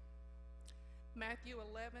be? Matthew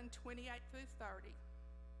 11:28 through 30.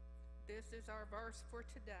 This is our verse for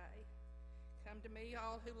today. Come to me,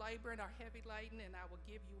 all who labor and are heavy laden, and I will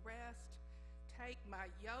give you rest. Take my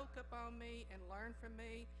yoke upon me and learn from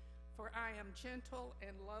me, for I am gentle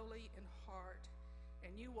and lowly in heart,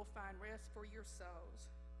 and you will find rest for your souls.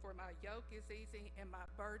 For my yoke is easy and my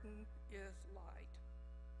burden is light.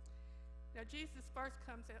 Now, Jesus first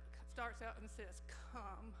starts out and says,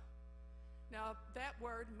 come. Now, that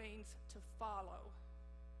word means to follow.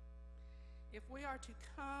 If we are to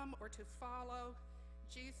come or to follow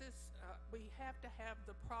Jesus, we have to have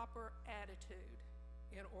the proper attitude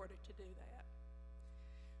in order to do that.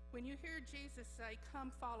 When you hear Jesus say,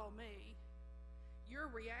 come follow me, your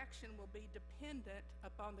reaction will be dependent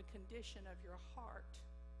upon the condition of your heart.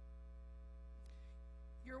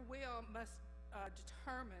 Your will must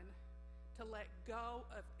determine to let go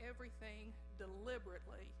of everything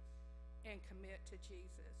deliberately and commit to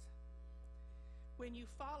Jesus. When you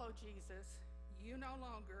follow Jesus, you no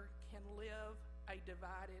longer can live a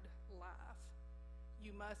divided life.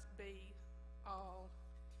 You must be all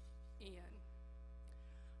in.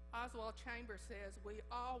 Oswald Chambers says, we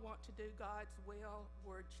all want to do God's will.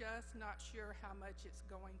 We're just not sure how much it's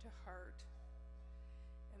going to hurt.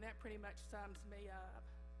 And that pretty much sums me up.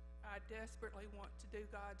 I desperately want to do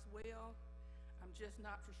God's will. I'm just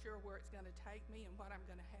not for sure where it's going to take me and what I'm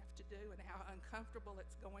going to have to do and how uncomfortable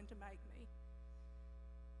it's going to make me.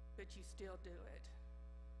 But you still do it.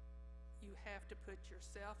 You have to put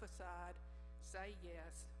yourself aside, say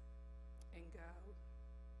yes, and go.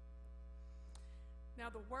 Now,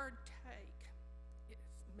 the word take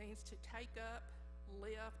means to take up,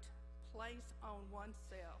 lift, place on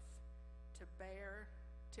oneself, to bear,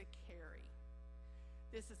 to carry.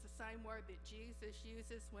 This is the same word that Jesus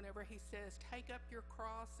uses whenever he says, take up your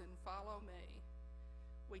cross and follow me.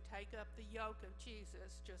 We take up the yoke of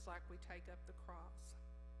Jesus just like we take up the cross.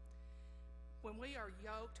 When we are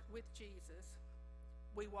yoked with Jesus,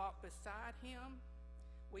 we walk beside him,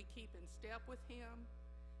 we keep in step with him,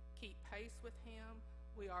 keep pace with him.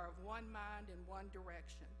 We are of one mind in one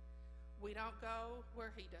direction. We don't go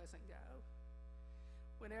where he doesn't go.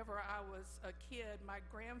 Whenever I was a kid, my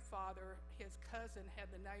grandfather, his cousin,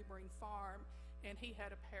 had the neighboring farm, and he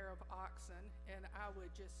had a pair of oxen, and I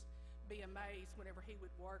would just be amazed whenever he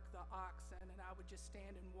would work the oxen, and I would just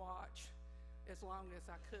stand and watch as long as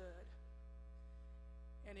I could.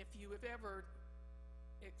 And if you have ever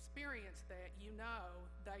experienced that, you know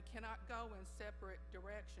they cannot go in separate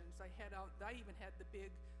directions. They even had the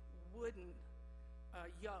big wooden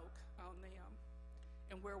yoke on them,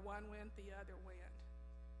 and where one went, the other went.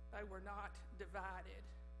 They were not divided.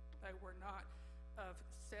 They were not of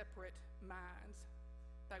separate minds.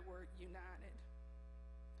 They were united.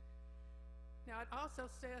 Now it also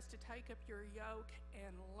says to take up your yoke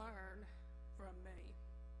and learn from me.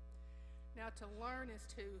 Now to learn is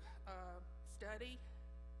to study,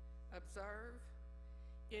 observe.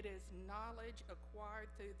 It is knowledge acquired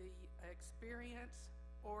through the experience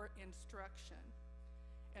or instruction.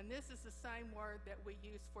 And this is the same word that we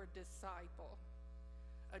use for disciple.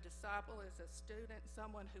 A disciple is a student,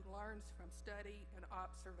 someone who learns from study and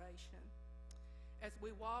observation. As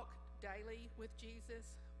we walk daily with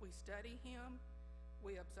Jesus, we study him,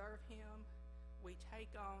 we observe him, we take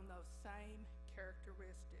on those same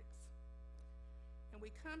characteristics. And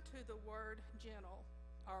we come to the word gentle,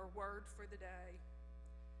 our word for the day.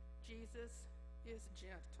 Jesus is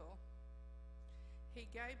gentle. He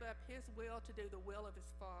gave up his will to do the will of his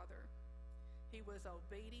Father. He was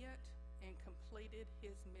obedient and completed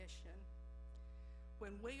his mission.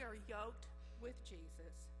 When we are yoked with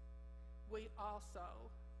Jesus, we also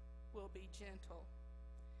will be gentle.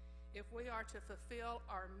 If we are to fulfill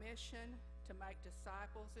our mission to make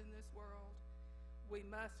disciples in this world, we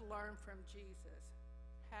must learn from Jesus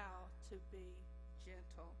how to be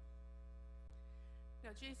gentle.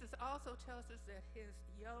 Now, Jesus also tells us that his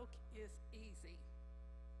yoke is easy.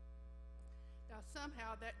 Now,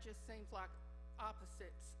 somehow that just seems like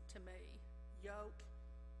opposites to me, yoke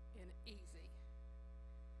and easy.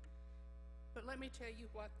 But let me tell you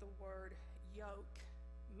what the word yoke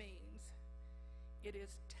means. It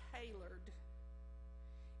is tailored.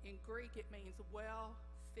 In Greek, it means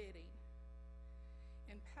well-fitting.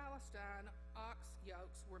 In Palestine, ox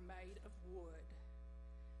yokes were made of wood.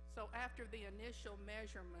 So after the initial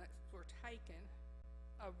measurements were taken,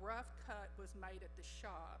 a rough cut was made at the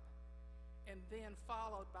shop, and then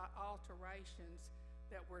followed by alterations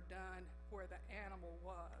that were done where the animal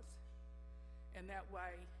was. And that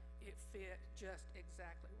way, it fit just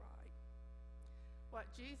exactly right. What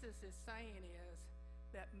Jesus is saying is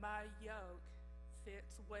that my yoke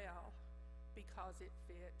fits well because it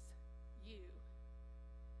fits you.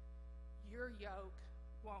 Your yoke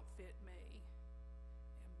won't fit me,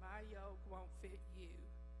 and my yoke won't fit you.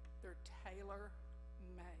 They're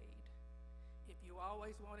tailor-made. If you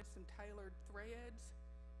always wanted some tailored threads,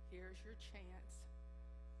 here's your chance.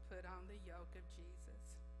 Put on the yoke of Jesus.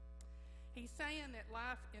 He's saying that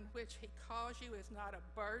life in which he calls you is not a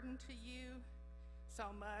burden to you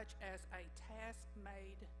so much as a task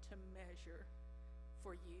made to measure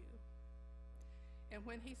for you. And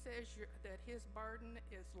when he says that his burden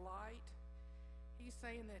is light, he's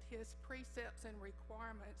saying that his precepts and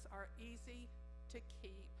requirements are easy to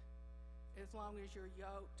keep as long as you're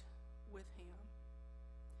yoked with him.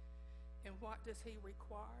 And what does he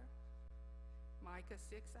require? Micah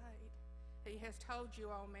 6:8. He has told you,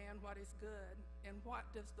 O man, what is good, and what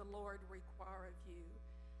does the Lord require of you,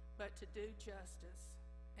 but to do justice,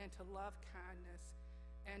 and to love kindness,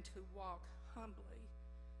 and to walk humbly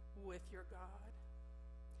with your God.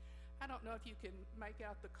 I don't know if you can make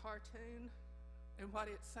out the cartoon and what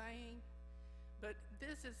it's saying, but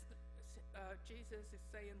this is, Jesus is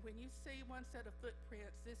saying, when you see one set of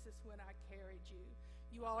footprints, this is when I carried you.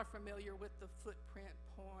 You all are familiar with the footprint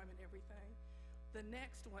poem and everything. The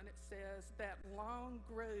next one, it says, that long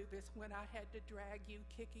groove is when I had to drag you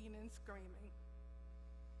kicking and screaming.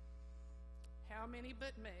 How many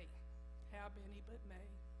but me? How many but me?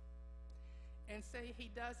 And see,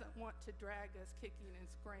 he doesn't want to drag us kicking and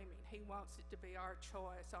screaming. He wants it to be our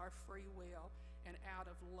choice, our free will, and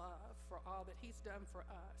out of love for all that he's done for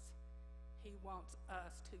us. He wants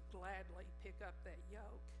us to gladly pick up that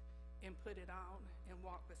yoke and put it on and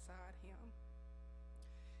walk beside him.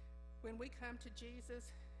 When we come to Jesus,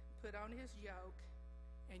 put on his yoke,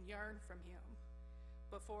 and yearn from him,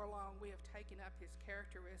 before long we have taken up his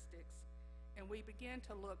characteristics, and we begin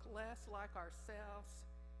to look less like ourselves,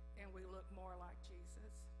 and we look more like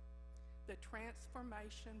Jesus. The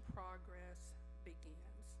transformation progress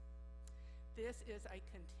begins. This is a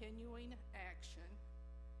continuing action,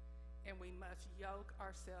 and we must yoke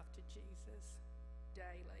ourselves to Jesus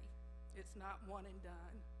daily. It's not one and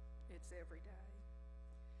done, it's every day.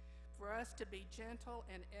 For us to be gentle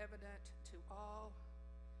and evident to all,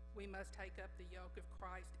 we must take up the yoke of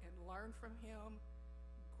Christ and learn from him,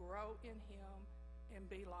 grow in Him and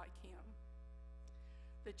be like Him.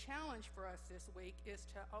 The challenge for us this week is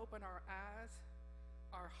to open our eyes,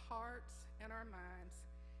 our hearts, and our minds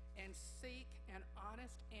and seek an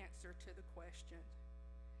honest answer to the question,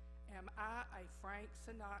 am I a Frank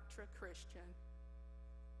Sinatra Christian,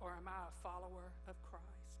 or am I a follower of Christ?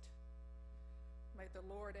 May the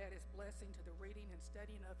Lord add His blessing to the reading and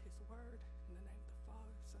studying of His Word. In the name of the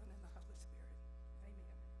Father, Son, and the Holy Spirit.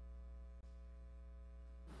 Amen.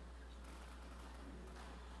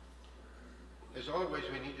 As always,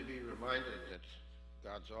 we need to be reminded that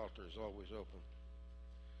God's altar is always open.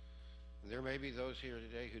 And there may be those here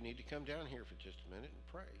today who need to come down here for just a minute and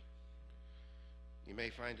pray. You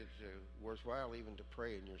may find it worthwhile even to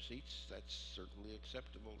pray in your seats. That's certainly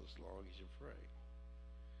acceptable as long as you pray.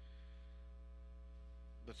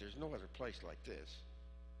 But there's no other place like this.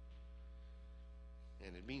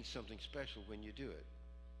 And it means something special when you do it.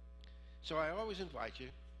 So I always invite you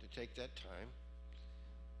to take that time.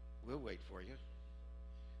 We'll wait for you.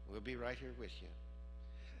 We'll be right here with you.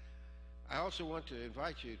 I also want to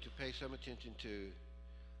invite you to pay some attention to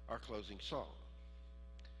our closing song.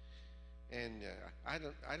 And I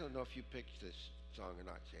don't know if you picked this song or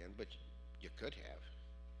not, Jan, but you could have.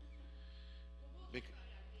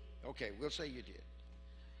 Okay, we'll say you did.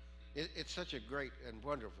 It's such a great and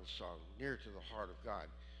wonderful song, near to the heart of God.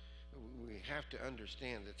 We have to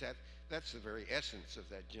understand that's the very essence of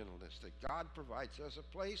that gentleness, that God provides us a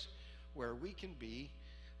place where we can be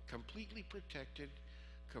completely protected,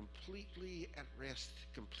 completely at rest,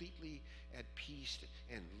 completely at peace,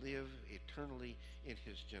 and live eternally in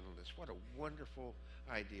His gentleness. What a wonderful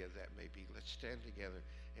idea that may be. Let's stand together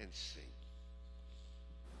and sing.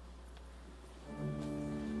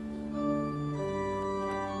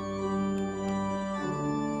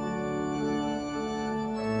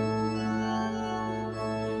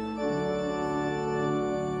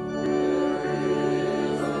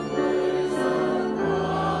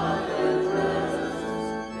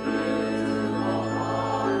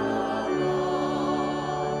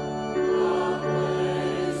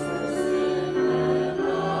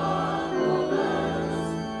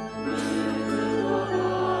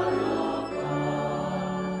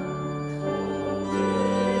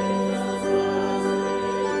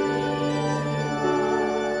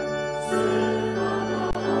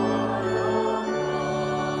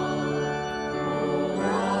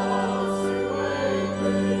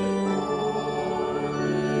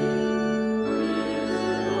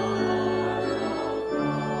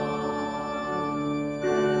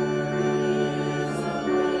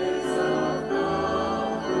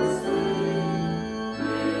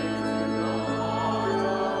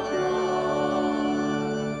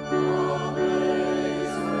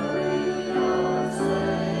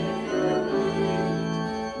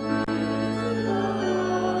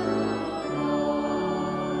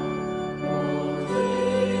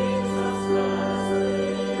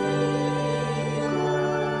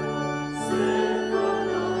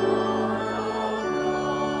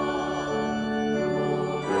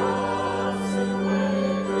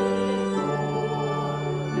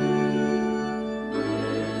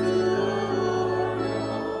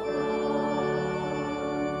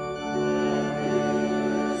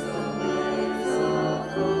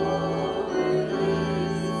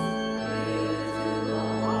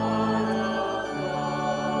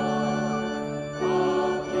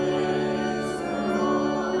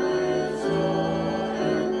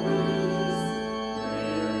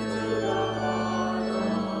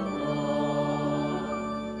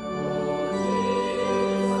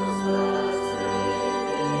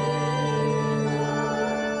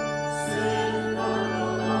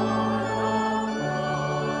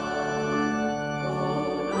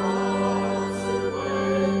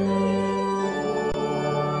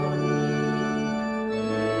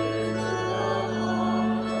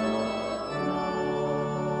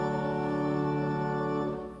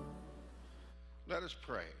 Let us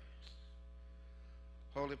pray.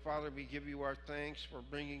 Holy Father, we give you our thanks for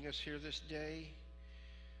bringing us here this day.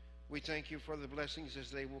 We thank you for the blessings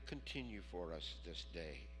as they will continue for us this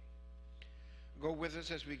day. Go with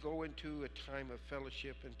us as we go into a time of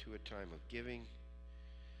fellowship, into a time of giving.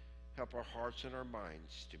 Help our hearts and our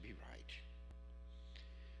minds to be right.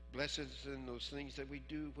 Bless us in those things that we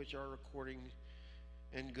do which are according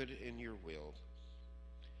and good in your will.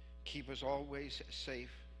 Keep us always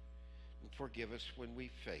safe and forgive us when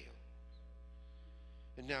we fail.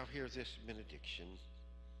 And now hear this benediction.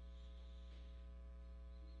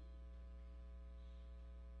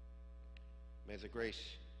 May the grace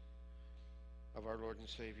of our Lord and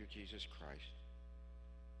Savior Jesus Christ,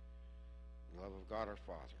 the love of God our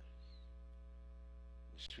Father,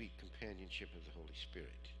 the sweet companionship of the Holy Spirit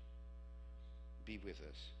be with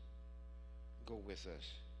us, go with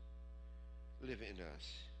us, live in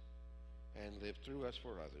us, and live through us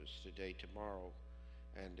for others today, tomorrow,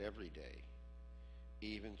 and every day,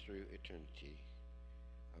 even through eternity.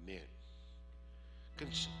 Amen.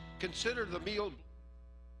 Consider the meal